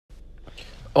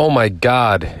Oh my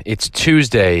God, it's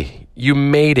Tuesday. You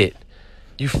made it.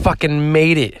 You fucking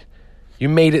made it. You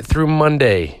made it through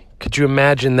Monday. Could you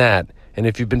imagine that? And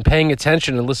if you've been paying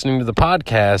attention and listening to the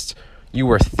podcast, you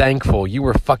were thankful. You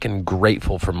were fucking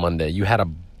grateful for Monday. You had a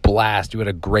blast. You had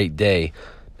a great day.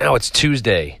 Now it's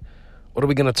Tuesday. What are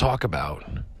we going to talk about?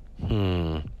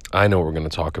 I know what we're going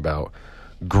to talk about.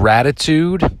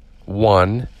 Gratitude,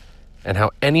 one, and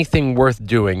how anything worth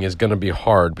doing is going to be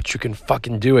hard, but you can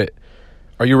fucking do it.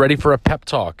 Are you ready for a pep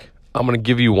talk? I'm going to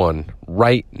give you one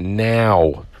right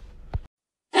now.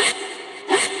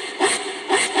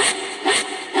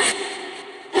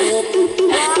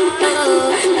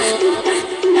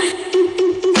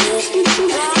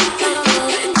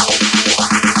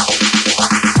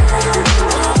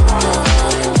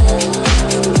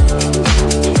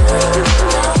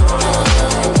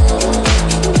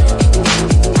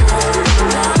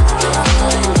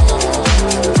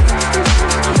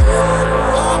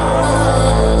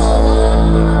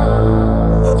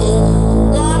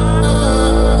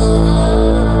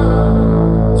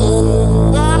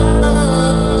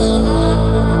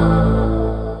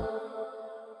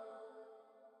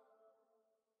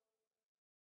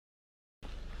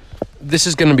 This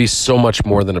is going to be so much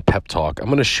more than a pep talk. I'm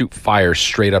going to shoot fire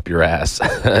straight up your ass.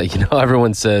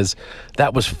 Everyone says,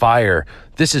 that was fire.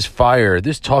 This is fire.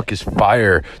 This talk is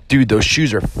fire. Dude, those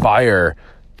shoes are fire.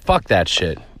 Fuck that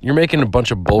shit. You're making a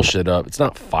bunch of bullshit up. It's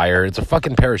not fire. It's a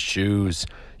fucking pair of shoes.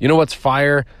 You know what's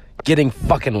fire? Getting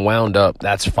fucking wound up.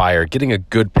 That's fire. Getting a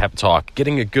good pep talk.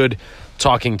 Getting a good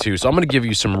talking to. So I'm going to give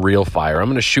you some real fire. I'm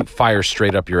going to shoot fire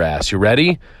straight up your ass. You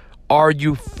ready? Are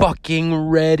you fucking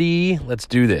ready? Let's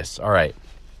do this. All right.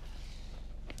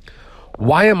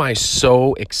 Why am I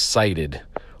so excited?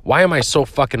 Why am I so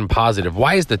fucking positive?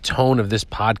 Why is the tone of this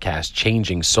podcast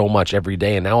changing so much every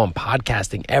day? And now I'm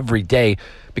podcasting every day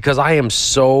because I am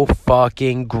so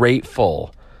fucking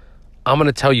grateful. I'm going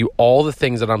to tell you all the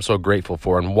things that I'm so grateful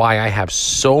for and why I have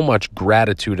so much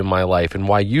gratitude in my life and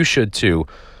why you should too.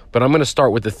 But I'm going to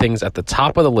start with the things at the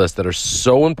top of the list that are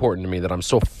so important to me that I'm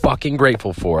so fucking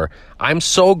grateful for. I'm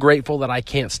so grateful that I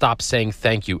can't stop saying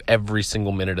thank you every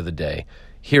single minute of the day.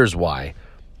 Here's why.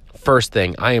 First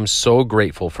thing, I am so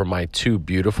grateful for my two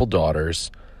beautiful daughters,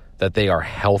 that they are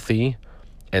healthy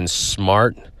and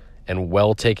smart and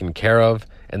well taken care of,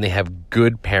 and they have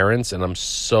good parents, and I'm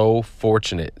so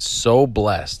fortunate, so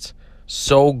blessed,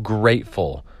 so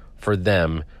grateful for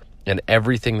them and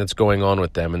everything that's going on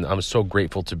with them, and I'm so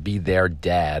grateful to be their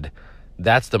dad.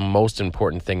 That's the most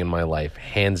important thing in my life,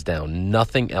 hands down.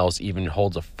 Nothing else even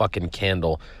holds a fucking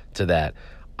candle to that.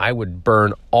 I would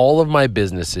burn all of my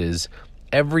businesses,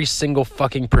 every single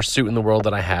fucking pursuit in the world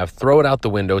that I have, throw it out the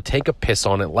window, take a piss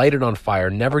on it, light it on fire,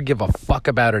 never give a fuck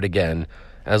about it again,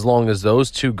 as long as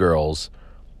those two girls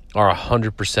are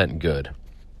 100% good.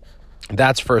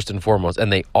 That's first and foremost,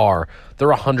 and they are.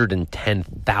 They're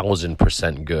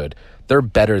 110,000% good. They're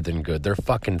better than good. They're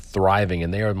fucking thriving,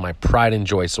 and they are my pride and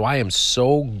joy. So I am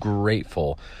so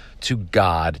grateful to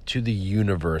God, to the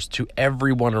universe, to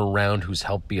everyone around who's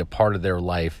helped be a part of their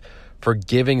life, for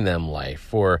giving them life,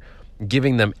 for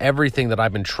giving them everything that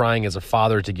I've been trying as a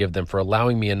father to give them, for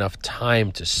allowing me enough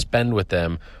time to spend with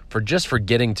them, for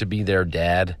getting to be their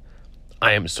dad.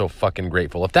 I am so fucking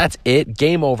grateful. If that's it,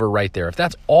 game over right there. If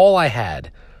that's all I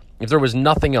had, if there was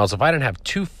nothing else, if I didn't have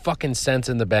 2 fucking cents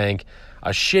in the bank, a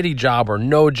shitty job or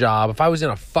no job, if I was in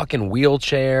a fucking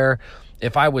wheelchair,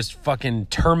 if I was fucking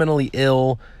terminally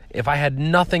ill, if I had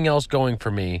nothing else going for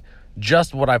me,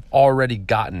 just what I've already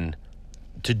gotten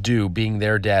to do, being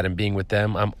their dad and being with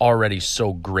them, I'm already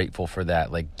so grateful for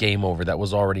that. Like, game over. That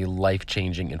was already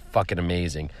life-changing and fucking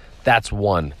amazing. That's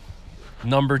one.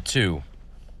 Number 2.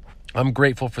 I'm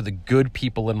grateful for the good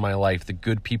people in my life, the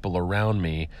good people around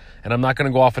me. And I'm not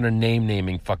going to go off on a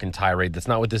name-naming fucking tirade. That's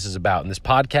not what this is about. And this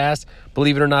podcast,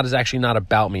 believe it or not, is actually not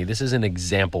about me. This is an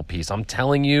example piece. I'm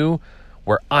telling you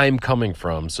where I'm coming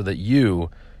from so that you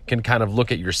can kind of look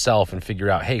at yourself and figure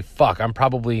out, hey, fuck, I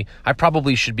probably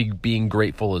should be being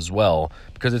grateful as well,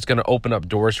 because it's going to open up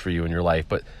doors for you in your life.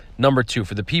 But number 2,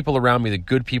 for the people around me, the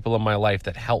good people in my life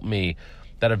that help me,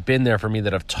 that have been there for me,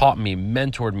 that have taught me,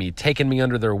 mentored me, taken me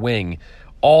under their wing,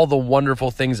 all the wonderful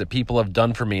things that people have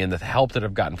done for me and the help that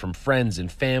I've gotten from friends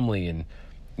and family. And,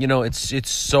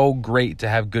 it's so great to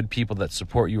have good people that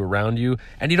support you around you,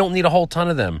 and you don't need a whole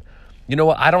ton of them. You know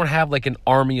what? I don't have like an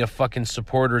army of fucking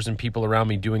supporters and people around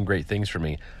me doing great things for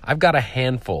me. I've got a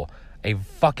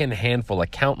fucking handful, a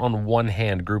count on one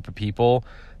hand group of people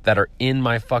that are in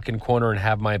my fucking corner and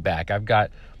have my back. I've got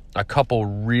a couple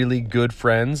really good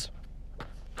friends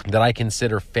that I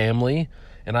consider family,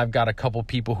 and I've got a couple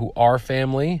people who are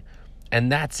family,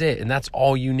 and that's it. And that's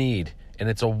all you need. And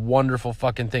it's a wonderful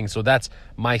fucking thing. So that's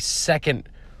my second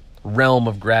realm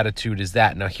of gratitude, is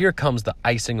that. Now here comes the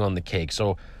icing on the cake.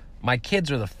 So my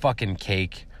kids are the fucking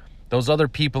cake. Those other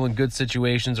people in good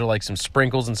situations are like some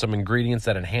sprinkles and some ingredients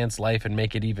that enhance life and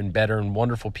make it even better, and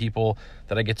wonderful people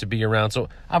that I get to be around. So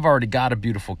I've already got a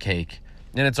beautiful cake,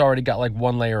 and it's already got like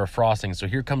one layer of frosting. So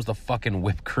here comes the fucking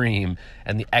whipped cream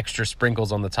and the extra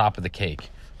sprinkles on the top of the cake.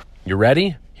 You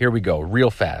ready? Here we go,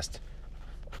 real fast.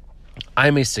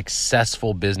 I'm a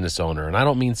successful business owner, and I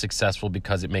don't mean successful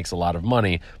because it makes a lot of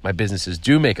money. My businesses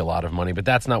do make a lot of money, but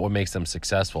that's not what makes them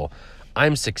successful.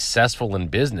 I'm successful in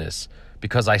business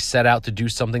because I set out to do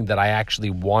something that I actually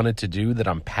wanted to do, that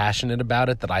I'm passionate about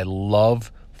it, that I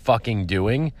love fucking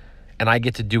doing, and I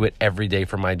get to do it every day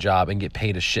for my job and get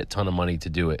paid a shit ton of money to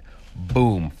do it.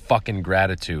 Boom, fucking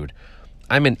gratitude.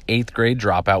 I'm an 8th grade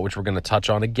dropout, which we're going to touch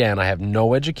on again. I have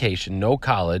no education, no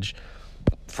college.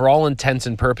 For all intents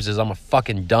and purposes, I'm a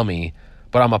fucking dummy,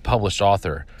 but I'm a published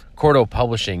author. Cordo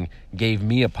Publishing gave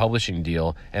me a publishing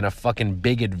deal and a fucking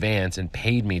big advance and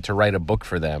paid me to write a book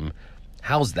for them.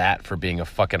 How's that for being a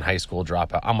fucking high school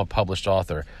dropout? I'm a published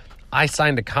author. I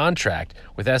signed a contract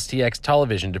with STX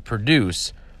Television to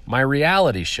produce my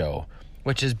reality show,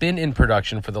 which has been in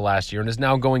production for the last year and is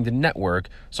now going to network,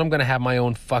 so I'm going to have my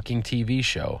own fucking TV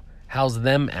show. How's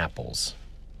them apples?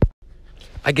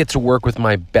 I get to work with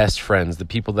my best friends, the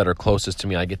people that are closest to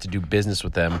me. I get to do business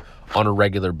with them on a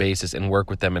regular basis and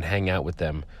work with them and hang out with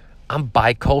them. I'm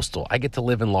bi-coastal. I get to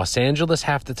live in Los Angeles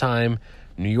half the time,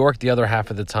 New York the other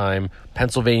half of the time,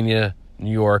 Pennsylvania,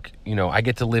 New York. You know, I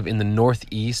get to live in the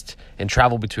Northeast and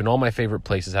travel between all my favorite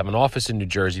places. I have an office in New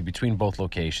Jersey between both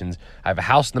locations. I have a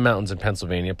house in the mountains in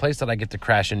Pennsylvania, a place that I get to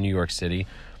crash in New York City.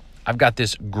 I've got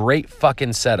this great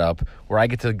fucking setup where I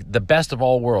get to the best of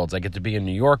all worlds. I get to be in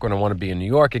New York when I want to be in New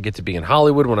York. I get to be in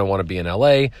Hollywood when I want to be in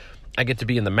LA. I get to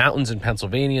be in the mountains in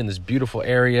Pennsylvania, in this beautiful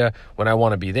area, when I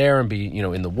want to be there and be, you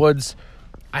know, in the woods.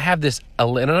 I have this,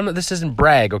 and this isn't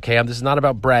brag, okay? This is not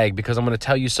about brag, because I'm going to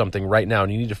tell you something right now,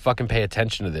 and you need to fucking pay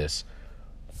attention to this.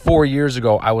 4 years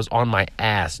ago, I was on my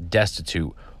ass,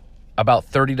 destitute,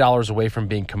 about $30 away from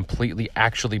being completely,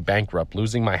 actually bankrupt,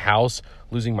 losing my house,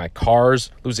 losing my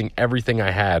cars, losing everything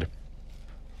I had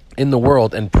in the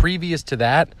world. And previous to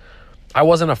that, I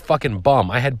wasn't a fucking bum.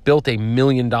 I had built a $1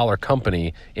 million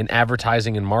company in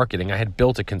advertising and marketing. I had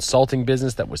built a consulting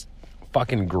business that was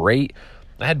fucking great.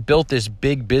 I had built this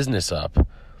big business up,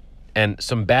 and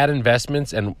some bad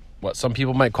investments and what some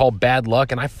people might call bad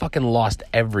luck, and I fucking lost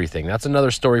everything. That's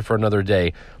another story for another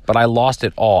day, but I lost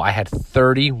it all. I had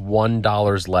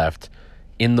 $31 left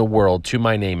in the world to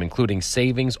my name, including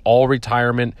savings, all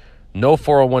retirement, no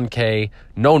 401k,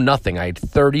 no nothing. I had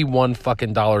 $31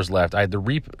 fucking dollars left. I had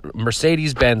the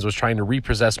Mercedes-Benz was trying to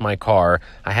repossess my car.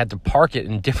 I had to park it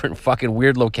in different fucking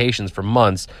weird locations for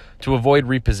months to avoid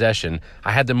repossession.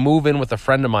 I had to move in with a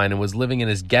friend of mine and was living in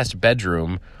his guest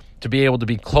bedroom to be able to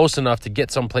be close enough to get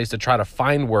someplace to try to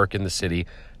find work in the city.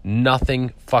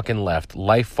 Nothing fucking left.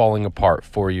 Life falling apart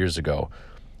 4 years ago.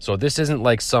 So this isn't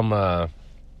like some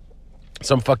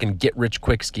fucking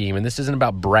get-rich-quick scheme, and this isn't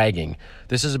about bragging.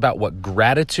 This is about what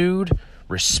gratitude,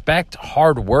 respect,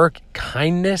 hard work,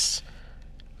 kindness,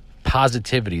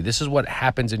 positivity. This is what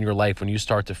happens in your life when you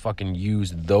start to fucking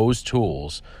use those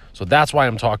tools. So that's why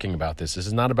I'm talking about this. This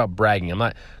is not about bragging. I'm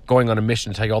not going on a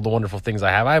mission to tell you all the wonderful things I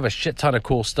have. I have a shit ton of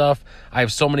cool stuff. I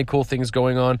have so many cool things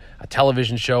going on. A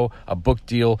television show, a book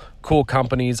deal, cool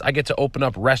companies. I get to open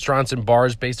up restaurants and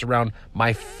bars based around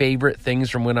my favorite things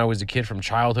from when I was a kid, from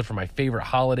childhood, from my favorite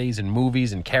holidays and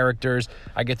movies and characters.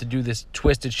 I get to do this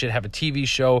twisted shit, have a TV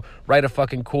show, write a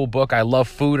fucking cool book. I love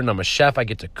food and I'm a chef. I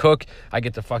get to cook. I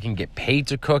get to fucking get paid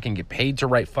to cook and get paid to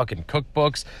write fucking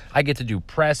cookbooks. I get to do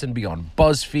press and be on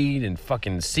BuzzFeed and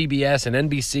fucking CBS and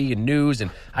NBC and news,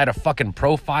 and I had a fucking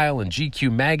profile in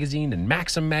GQ magazine and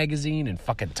Maxim magazine and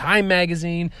fucking Time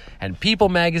magazine and People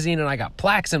magazine, and I got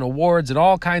plaques and awards and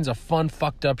all kinds of fun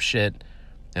fucked up shit,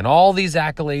 and all these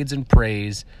accolades and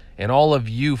praise, and all of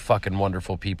you fucking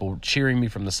wonderful people cheering me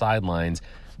from the sidelines.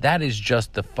 That is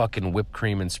just the fucking whipped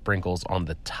cream and sprinkles on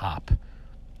the top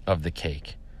of the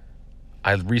cake.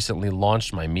 I recently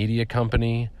launched my media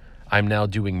company. I'm now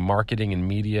doing marketing and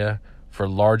media for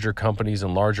larger companies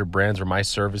and larger brands where my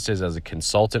services as a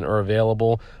consultant are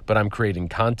available, but I'm creating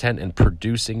content and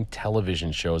producing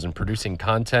television shows and producing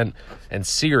content and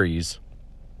series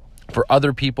for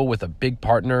other people with a big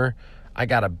partner. I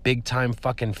got a big time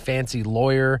fucking fancy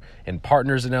lawyer and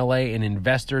partners in LA and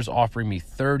investors offering me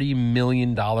 $30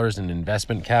 million in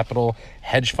investment capital,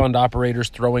 hedge fund operators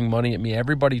throwing money at me,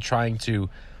 everybody trying to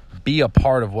be a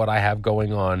part of what I have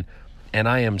going on. And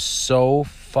I am so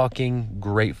fucking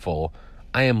grateful.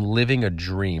 I am living a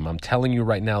dream. I'm telling you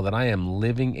right now that I am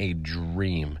living a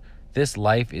dream. This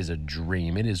life is a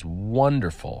dream. It is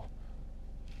wonderful.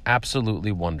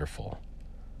 Absolutely wonderful.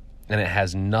 And it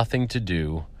has nothing to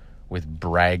do with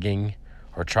bragging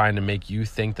or trying to make you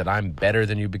think that I'm better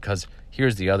than you, because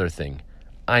here's the other thing.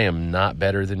 I am not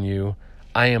better than you.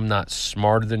 I am not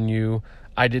smarter than you.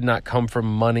 I did not come from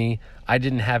money. I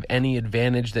didn't have any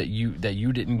advantage that you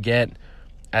didn't get.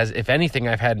 As if anything,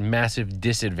 I've had massive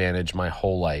disadvantage my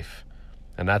whole life.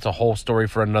 And that's a whole story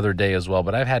for another day as well.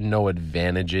 But I've had no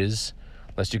advantages,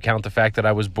 unless you count the fact that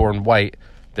I was born white.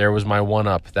 There was my one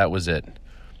up. That was it.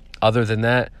 Other than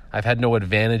that, I've had no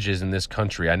advantages in this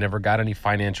country. I never got any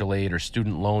financial aid or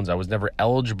student loans. I was never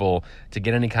eligible to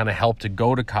get any kind of help to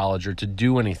go to college or to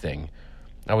do anything.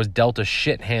 I was dealt a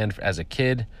shit hand as a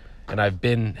kid, and I've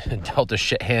been dealt a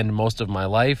shit hand most of my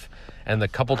life. And the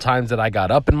couple times that I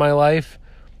got up in my life,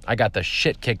 I got the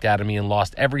shit kicked out of me and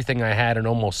lost everything I had and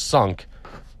almost sunk.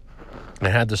 I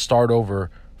had to start over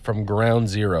from ground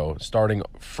zero, starting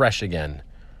fresh again.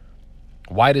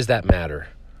 Why does that matter?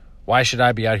 Why should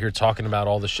I be out here talking about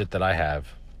all the shit that I have?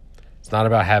 It's not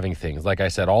about having things. Like I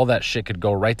said, all that shit could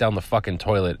go right down the fucking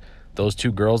toilet. Those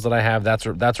 2 girls that I have, that's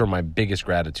where my biggest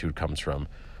gratitude comes from.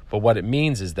 But what it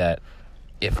means is that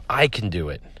if I can do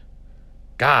it,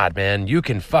 God, man, you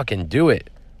can fucking do it.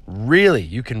 Really,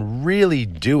 you can really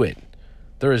do it.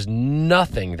 There is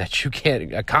nothing that you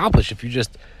can't accomplish if you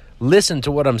just listen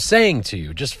to what I'm saying to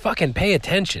you. Just fucking pay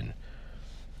attention.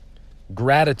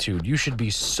 Gratitude. You should be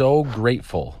so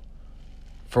grateful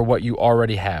for what you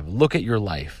already have. Look at your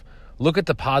life. Look at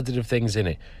the positive things in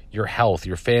it. Your health,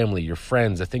 your family, your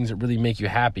friends, the things that really make you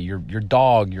happy, your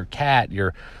dog, your cat,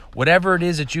 your whatever it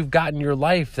is that you've got in your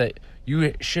life, that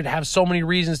you should have so many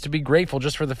reasons to be grateful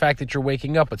just for the fact that you're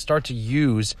waking up. But start to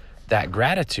use that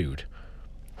gratitude.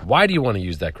 Why do you want to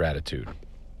use that gratitude?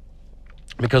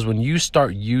 Because when you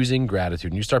start using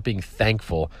gratitude and you start being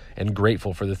thankful and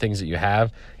grateful for the things that you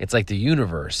have, it's like the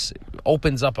universe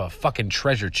opens up a fucking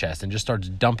treasure chest and just starts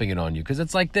dumping it on you. Because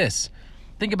it's like this.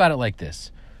 Think about it like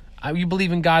this. You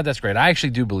believe in God? That's great. I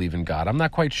actually do believe in God. I'm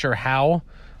not quite sure how.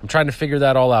 I'm trying to figure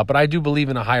that all out. But I do believe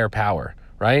in a higher power,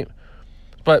 right?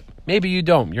 But maybe you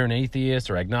don't. You're an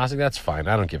atheist or agnostic. That's fine.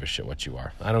 I don't give a shit what you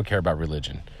are. I don't care about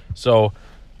religion. So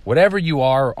whatever you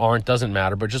are or aren't doesn't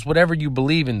matter, but just whatever you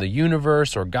believe in, the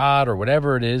universe or God or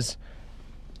whatever it is,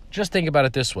 just think about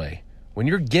it this way. When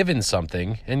you're given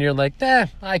something and you're like,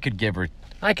 I could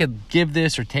give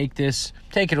this or take this,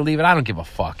 take it or leave it, I don't give a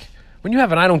fuck. When you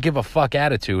have an I don't give a fuck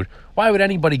attitude, why would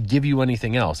anybody give you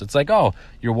anything else? It's like, oh,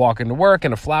 you're walking to work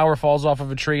and a flower falls off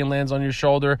of a tree and lands on your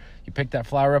shoulder. You pick that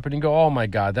flower up and you go, oh my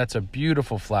God, that's a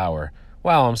beautiful flower.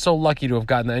 Wow, I'm so lucky to have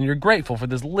gotten that. And you're grateful for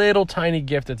this little tiny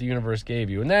gift that the universe gave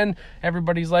you. And then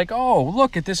everybody's like, oh,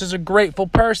 look at this is a grateful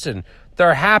person.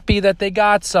 They're happy that they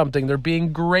got something. They're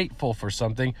being grateful for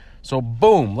something. So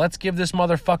boom, let's give this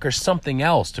motherfucker something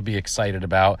else to be excited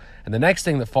about. And the next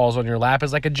thing that falls on your lap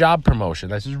is like a job promotion.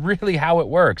 This is really how it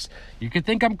works. You could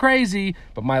think I'm crazy,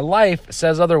 but my life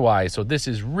says otherwise. So this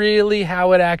is really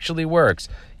how it actually works.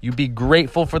 You be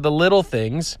grateful for the little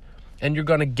things, and you're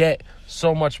going to get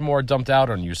so much more dumped out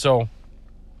on you. So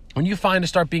when you find to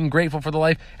start being grateful for the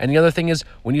life, and the other thing is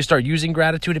when you start using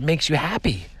gratitude, it makes you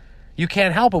happy. You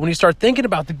can't help it. When you start thinking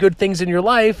about the good things in your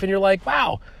life and you're like,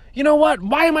 wow, you know what?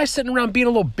 Why am I sitting around being a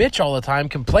little bitch all the time,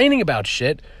 complaining about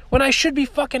shit, when I should be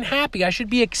fucking happy? I should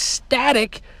be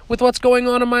ecstatic with what's going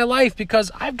on in my life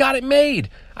because I've got it made.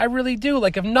 I really do.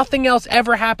 Like if nothing else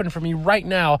ever happened for me right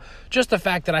now, just the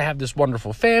fact that I have this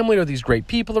wonderful family or these great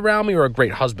people around me or a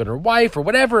great husband or wife or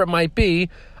whatever it might be,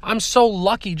 I'm so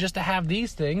lucky just to have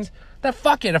these things that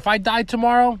fuck it. If I died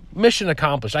tomorrow, mission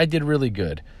accomplished. I did really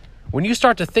good. When you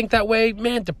start to think that way,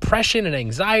 man, depression and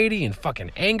anxiety and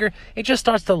fucking anger, it just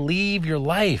starts to leave your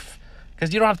life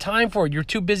because you don't have time for it. You're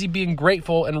too busy being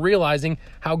grateful and realizing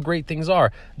how great things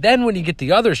are. Then when you get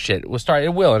the other shit, and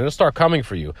it'll start coming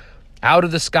for you. Out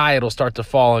of the sky, it'll start to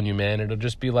fall on you, man. It'll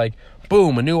just be like,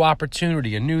 boom, a new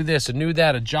opportunity, a new this, a new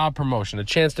that, a job promotion, a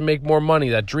chance to make more money,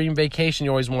 that dream vacation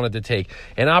you always wanted to take,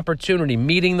 an opportunity,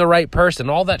 meeting the right person.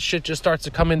 All that shit just starts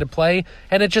to come into play,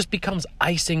 and it just becomes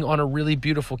icing on a really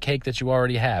beautiful cake that you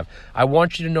already have. I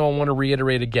want you to know, I want to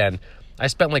reiterate again, I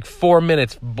spent like 4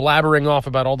 minutes blabbering off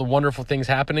about all the wonderful things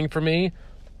happening for me.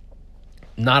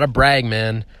 Not a brag,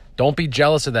 man. Don't be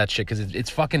jealous of that shit because it's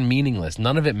fucking meaningless.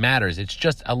 None of it matters. It's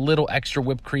just a little extra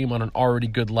whipped cream on an already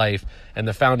good life. And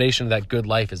the foundation of that good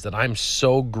life is that I'm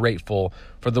so grateful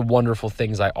for the wonderful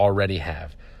things I already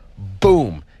have.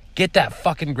 Boom. Get that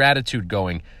fucking gratitude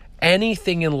going.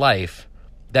 Anything in life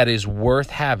that is worth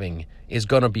having is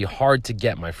going to be hard to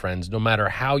get, my friends. No matter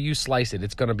how you slice it,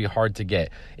 it's going to be hard to get.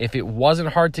 If it wasn't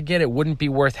hard to get, it wouldn't be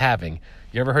worth having.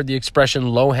 You ever heard the expression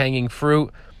low-hanging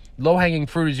fruit? Low-hanging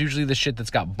fruit is usually the shit that's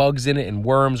got bugs in it and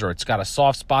worms, or it's got a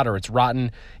soft spot, or it's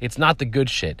rotten. It's not the good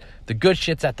shit. The good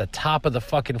shit's at the top of the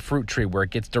fucking fruit tree where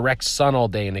it gets direct sun all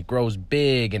day and it grows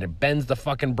big and it bends the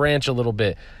fucking branch a little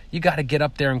bit. You got to get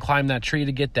up there and climb that tree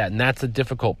to get that, and that's the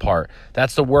difficult part.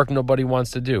 That's the work nobody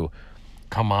wants to do.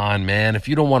 Come on, man. If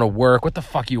you don't want to work, what the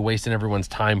fuck are you wasting everyone's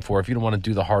time for if you don't want to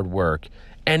do the hard work?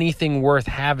 Anything worth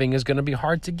having is going to be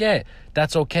hard to get.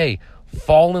 That's okay.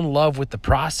 Fall in love with the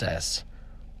process.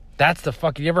 That's the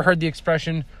fucking... You ever heard the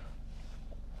expression,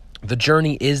 the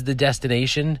journey is the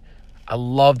destination? I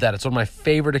love that. It's one of my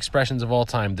favorite expressions of all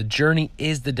time. The journey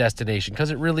is the destination,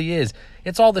 because it really is.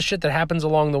 It's all the shit that happens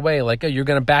along the way. Like, oh, you're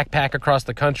going to backpack across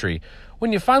the country.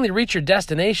 When you finally reach your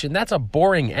destination, that's a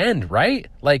boring end, right?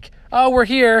 Like, oh, we're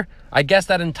here. I guess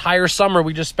that entire summer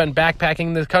we just spent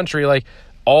backpacking the country, like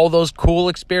all those cool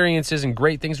experiences and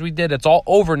great things we did, it's all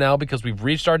over now because we've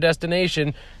reached our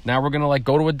destination. Now we're going to like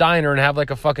go to a diner and have like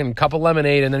a fucking cup of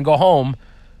lemonade and then go home.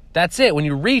 That's it. When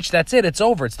you reach, that's it. It's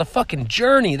over. It's the fucking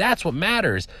journey. That's what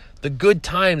matters. The good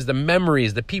times, the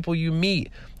memories, the people you meet,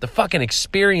 the fucking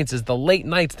experiences, the late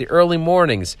nights, the early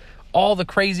mornings, all the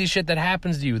crazy shit that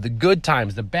happens to you, the good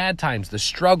times, the bad times, the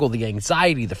struggle, the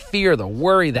anxiety, the fear, the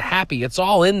worry, the happy, it's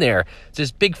all in there. It's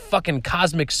this big fucking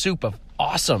cosmic soup of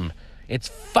awesome. It's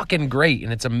fucking great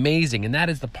and it's amazing, and that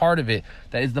is the part of it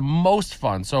that is the most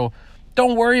fun. So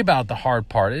don't worry about the hard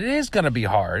part. It is going to be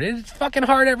hard. It's fucking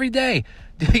hard every day.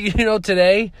 You know,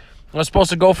 today I was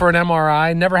supposed to go for an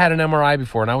MRI. Never had an MRI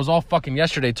before, and I was all fucking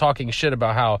yesterday talking shit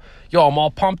about how, yo, I'm all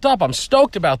pumped up. I'm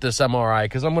stoked about this MRI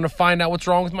because I'm going to find out what's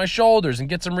wrong with my shoulders and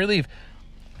get some relief.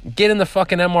 Get in the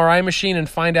fucking MRI machine and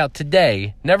find out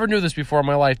today, never knew this before in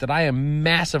my life, that I am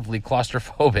massively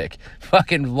claustrophobic.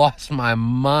 Fucking lost my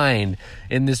mind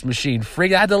in this machine. I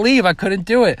had to leave. I couldn't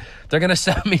do it. They're going to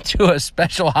send me to a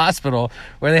special hospital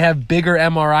where they have bigger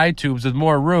MRI tubes with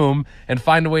more room and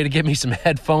find a way to get me some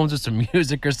headphones or some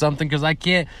music or something, because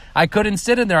I couldn't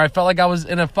sit in there. I felt like I was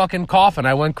in a fucking coffin.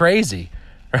 I went crazy,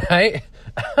 right?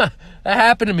 That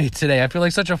happened to me today. I feel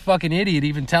like such a fucking idiot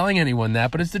even telling anyone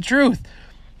that, but it's the truth.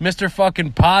 Mr.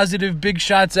 fucking positive big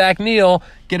shot Zach Neal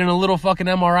get in a little fucking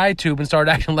MRI tube and start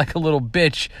acting like a little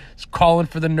bitch, calling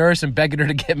for the nurse and begging her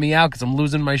to get me out because I'm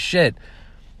losing my shit.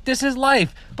 This is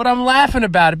life, but I'm laughing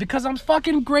about it because I'm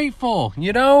fucking grateful,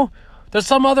 you know? There's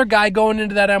some other guy going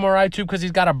into that MRI tube because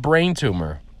he's got a brain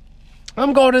tumor.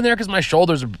 I'm going in there because my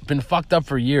shoulders have been fucked up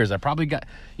for years. I probably got,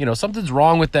 something's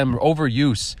wrong with them,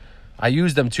 overuse. I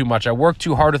use them too much. I worked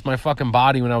too hard with my fucking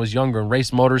body when I was younger and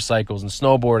raced motorcycles and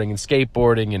snowboarding and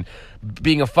skateboarding and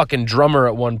being a fucking drummer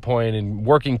at one point and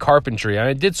working carpentry.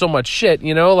 I did so much shit,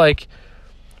 like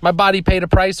my body paid a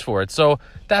price for it. So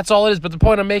that's all it is. But the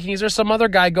point I'm making is there's some other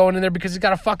guy going in there because he's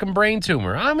got a fucking brain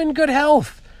tumor. I'm in good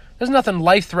health. There's nothing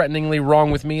life-threateningly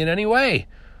wrong with me in any way.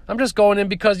 I'm just going in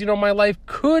because, my life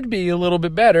could be a little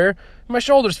bit better. My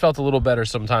shoulders felt a little better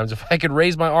sometimes. If I could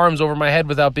raise my arms over my head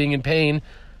without being in pain,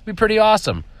 be pretty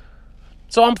awesome.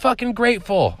 So I'm fucking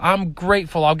grateful. I'm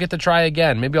grateful. I'll get to try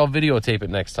again. Maybe I'll videotape it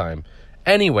next time.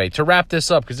 Anyway, to wrap this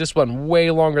up, because this went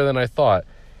way longer than I thought.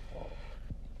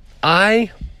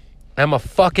 I am a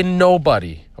fucking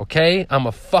nobody, okay? I'm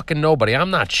a fucking nobody. I'm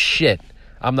not shit.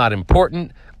 I'm not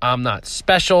important. I'm not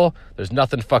special. There's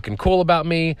nothing fucking cool about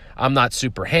me. I'm not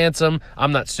super handsome.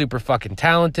 I'm not super fucking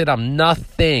talented. I'm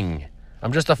nothing.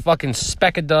 I'm just a fucking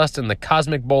speck of dust in the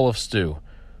cosmic bowl of stew.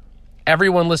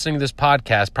 Everyone listening to this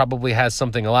podcast probably has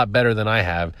something a lot better than I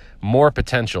have. More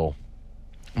potential,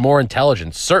 more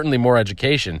intelligence, certainly more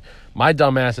education. My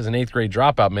dumbass is an 8th grade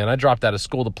dropout, man. I dropped out of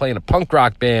school to play in a punk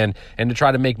rock band and to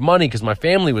try to make money because my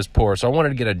family was poor. So I wanted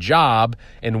to get a job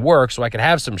and work so I could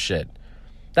have some shit.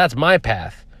 That's my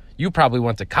path. You probably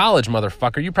went to college,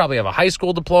 motherfucker. You probably have a high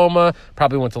school diploma,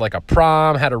 probably went to like a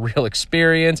prom, had a real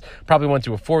experience, probably went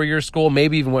to a 4-year school,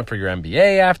 maybe even went for your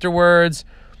MBA afterwards.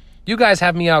 You guys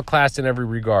have me outclassed in every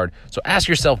regard. So ask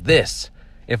yourself this.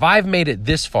 If I've made it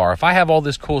this far, if I have all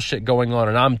this cool shit going on,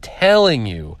 and I'm telling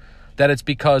you that it's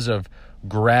because of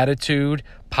gratitude,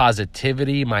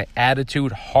 positivity, my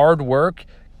attitude, hard work,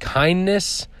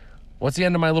 kindness. What's the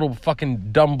end of my little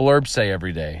fucking dumb blurb say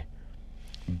every day?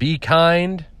 Be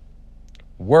kind,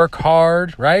 work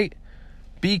hard, right?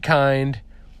 Be kind,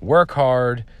 work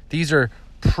hard. These are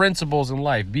principles in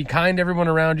life. Be kind to everyone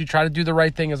around you. Try to do the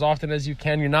right thing as often as you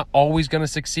can. You're not always going to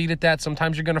succeed at that.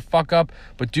 Sometimes you're going to fuck up,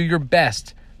 but do your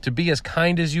best to be as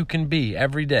kind as you can be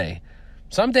every day.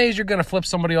 Some days you're going to flip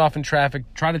somebody off in traffic,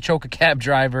 try to choke a cab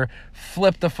driver,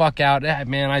 flip the fuck out.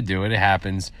 Man, I do it. It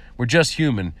happens. We're just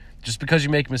human. Just because you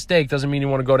make a mistake doesn't mean you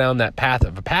want to go down that path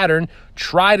of a pattern.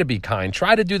 Try to be kind.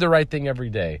 Try to do the right thing every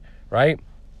day, right?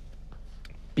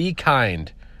 Be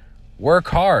kind. Work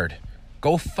hard.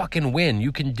 Go fucking win.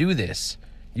 You can do this.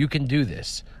 You can do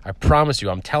this. I promise you.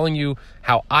 I'm telling you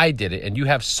how I did it, and you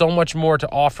have so much more to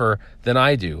offer than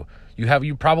I do.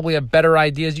 You probably have better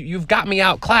ideas. You've got me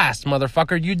outclassed,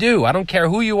 motherfucker. You do. I don't care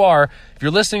who you are. If you're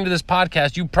listening to this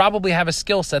podcast, you probably have a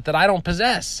skill set that I don't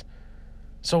possess.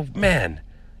 So, man,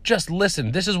 just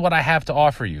listen. This is what I have to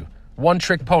offer you. One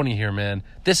trick pony here, man.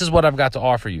 This is what I've got to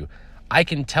offer you. I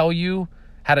can tell you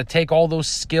how to take all those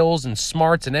skills and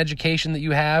smarts and education that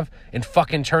you have and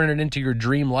fucking turn it into your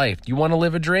dream life. Do you want to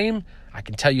live a dream? I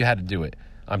can tell you how to do it.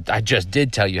 I just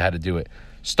did tell you how to do it.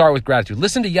 Start with gratitude.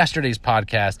 Listen to yesterday's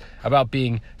podcast about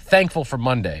being thankful for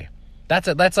Monday.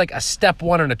 That's like a step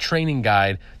one in a training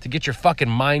guide to get your fucking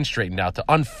mind straightened out, to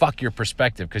unfuck your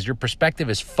perspective, because your perspective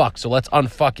is fucked, so let's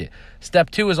unfuck it. Step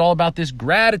 2 is all about this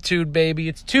gratitude, baby.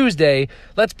 It's Tuesday.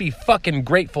 Let's be fucking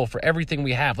grateful for everything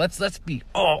we have. Let's be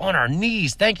on our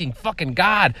knees, thanking fucking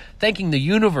God, thanking the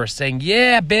universe, saying,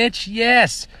 yeah, bitch,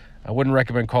 yes. I wouldn't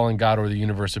recommend calling God or the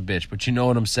universe a bitch, but you know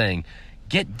what I'm saying.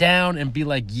 Get down and be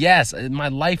like, yes, my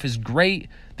life is great.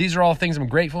 These are all things I'm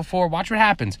grateful for. Watch what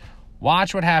happens.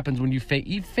 Watch what happens when you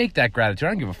fake that gratitude.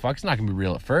 I don't give a fuck. It's not going to be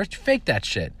real at first. Fake that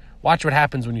shit. Watch what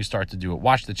happens when you start to do it.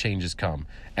 Watch the changes come.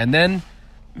 And then,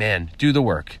 man, do the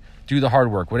work. Do the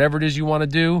hard work. Whatever it is you want to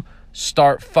do,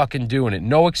 start fucking doing it.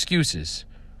 No excuses.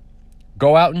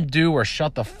 Go out and do or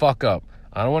shut the fuck up.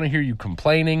 I don't want to hear you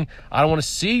complaining. I don't want to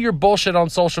see your bullshit on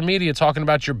social media talking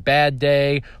about your bad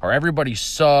day or everybody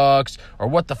sucks or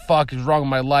what the fuck is wrong with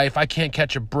my life. I can't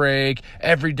catch a break.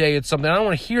 Every day it's something. I don't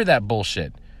want to hear that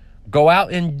bullshit. Go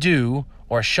out and do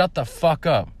or shut the fuck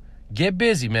up. Get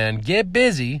busy, man. Get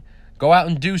busy. Go out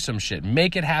and do some shit.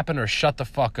 Make it happen or shut the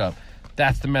fuck up.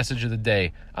 That's the message of the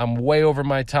day. I'm way over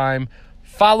my time.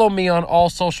 Follow me on all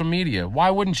social media.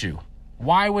 Why wouldn't you?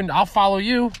 I'll follow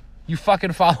you. You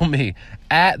fucking follow me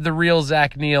at The Real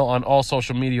Zach Neal on all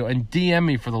social media and DM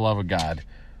me for the love of God.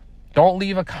 Don't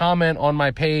leave a comment on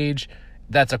my page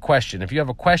that's a question. If you have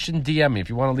a question, DM me. If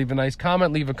you want to leave a nice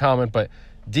comment, leave a comment, but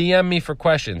DM me for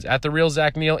questions. At The Real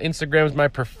Zach Neal. Instagram is my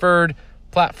preferred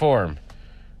platform.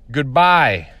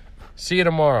 Goodbye. See you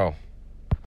tomorrow.